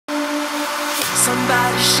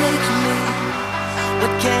Somebody shake me.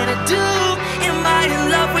 What can I do? Am I in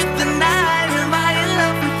love with the night? Am I in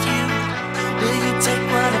love with you? Will you take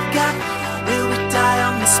what I've got? Will we die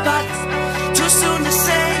on the spot? Too soon to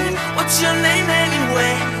say. What's your name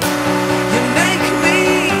anyway? You make me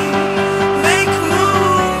make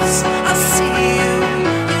moves. I see you.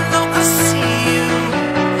 You know I see you.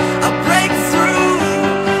 I break through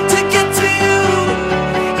to get to you.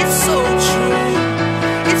 It's so true.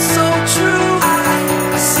 It's so true.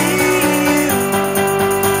 I see you.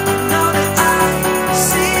 You know that I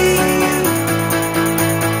see you.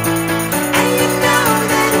 And you know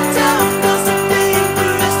that it don't cost a thing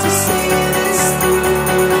for us to see this through.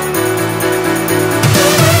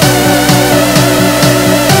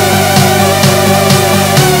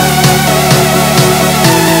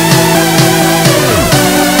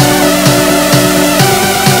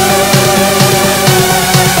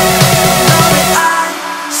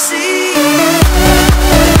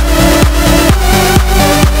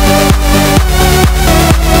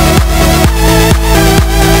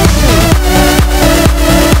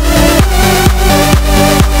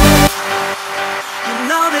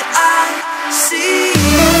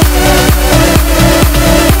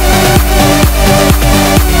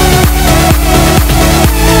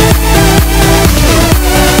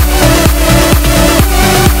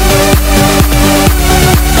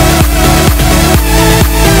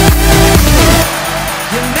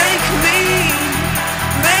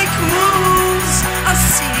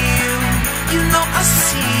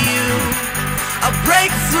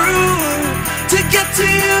 Break through to get to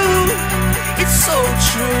you. It's so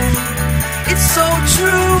true. It's so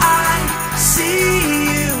true.